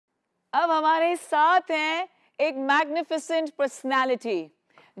अब हमारे साथ हैं एक मैग्निफिसेंट पर्सनालिटी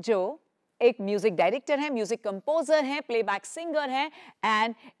जो एक म्यूजिक डायरेक्टर हैं, म्यूजिक कंपोजर हैं, प्लेबैक सिंगर हैं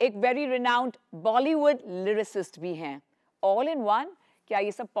एंड एक वेरी रिनाउंड बॉलीवुड लिरिसिस्ट भी हैं, ऑल इन वन। क्या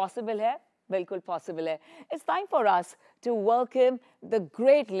ये सब पॉसिबल है? बिल्कुल पॉसिबल है। It's time for us to welcome the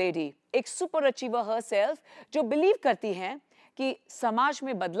great lady, एक सुपर अचीवर हरसेल्फ, जो बिलीव करती हैं कि समाज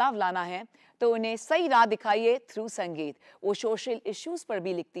में बदलाव लाना है तो उन्हें सही राह दिखाइए थ्रू संगीत। वो सोशल इश्यूज पर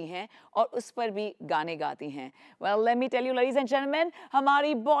भी लिखती हैं और उस पर भी गाने गाती हैं। Well, let me tell you ladies and gentleman,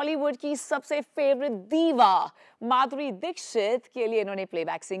 हमारी बॉलीवुड की सबसे फेवरेट दीवा माधुरी दीक्षित के लिए इन्होंने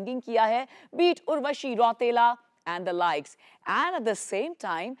प्लेबैक सिंगिंग किया है, beat Urvashi Rautela and the likes, and at the same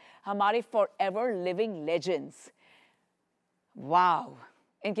time हमारे forever living legends। वाव,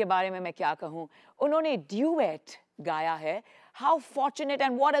 इनके बारे में मैं क्या कहूँ, उन्होंने ड्यूएट गाया है। How fortunate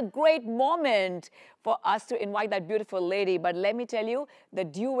and what a great moment for us to invite that beautiful lady. But let me tell you, the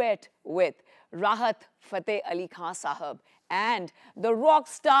duet with Rahat Fateh Ali Khan Sahab and the rock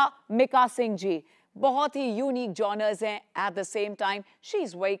star Mika Singh ji, बहुत ही unique genres हैं। At the same time, she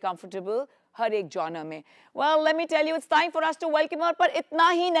is very comfortable हर एक genre में। Well, let me tell you, it's time for us to welcome her। पर इतना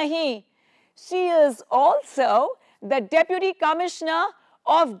ही नहीं, she is also the Deputy Commissioner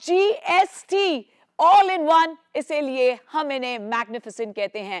of GST, all in one, इसीलिए हम इन्हें magnificent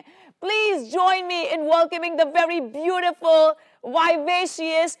कहते हैं। Please join me in welcoming the very beautiful,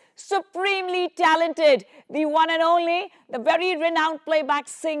 vivacious, supremely talented, the one and only, the very renowned playback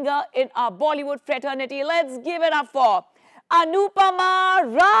singer in our Bollywood fraternity. Let's give it up for Anupama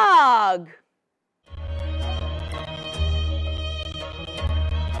Raag।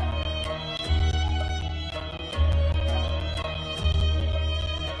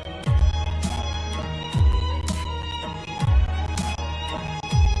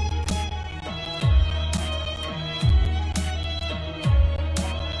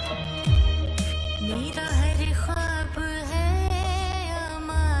 मेरा हर ख्वाब है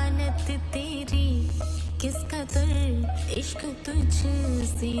अमानत तेरी, किस कदर इश्क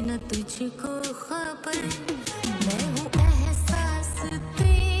तुझसे न तुझको खबर। मैं हूँ एहसास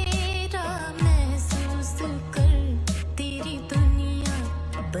तेरा महसूस कर, तेरी दुनिया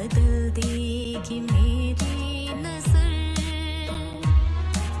बदल देगी मेरी नजर।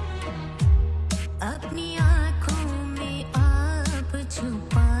 अपनी आँखों में आप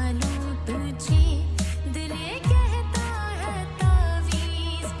छुपा लूं तुझे, दिल ये कहता है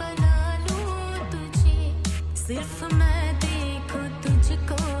तावीज़ बना लूं तुझे। सिर्फ मैं देखूं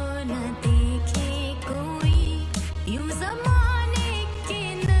तुझको, न देखे कोई, यूं ज़माने की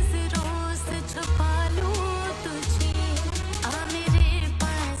नज़रों से छुपा लूं तुझे। आ मेरे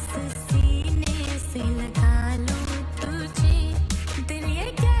पास सीने से लगा लूं तुझे, दिल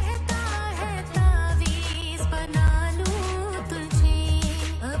ये कहता है तावीज़ बना लूं तुझे।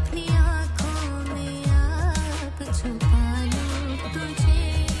 अपनी आँखों में आप छुपा लूं तुझे।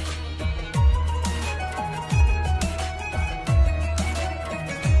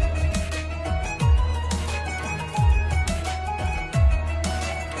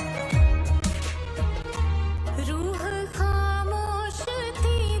 रूह खामोश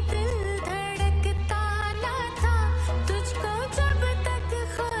थी, दिल धड़कता न था, तुझको जब तक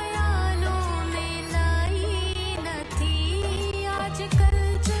ख्यालों में लाई न थी। आजकल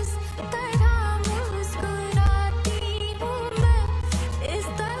जिस तरह मुस्कुराती हूँ मैं, इस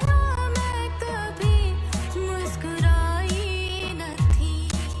तरह मैं कभी मुस्कुराई न थी।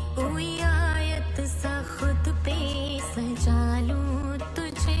 कोई आयत सा खुद पे सजा लूं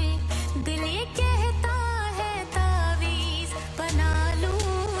तुझे, दिल ये कहता है तावीज़ बना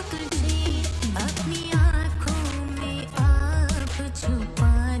लूं तुझे। अपनी आँखों में आप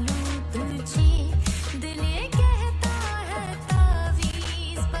छुपा लूं तुझे, दिल ये कहता है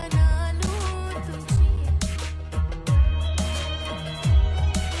तावीज़ बना लूं तुझे।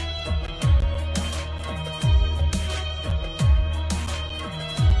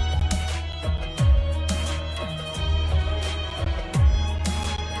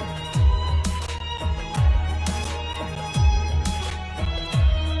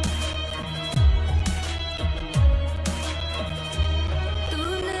 तू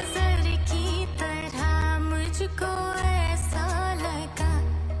नजर की तरह मुझको ऐसा लगा,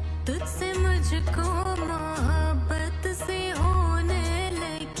 तुझसे मुझको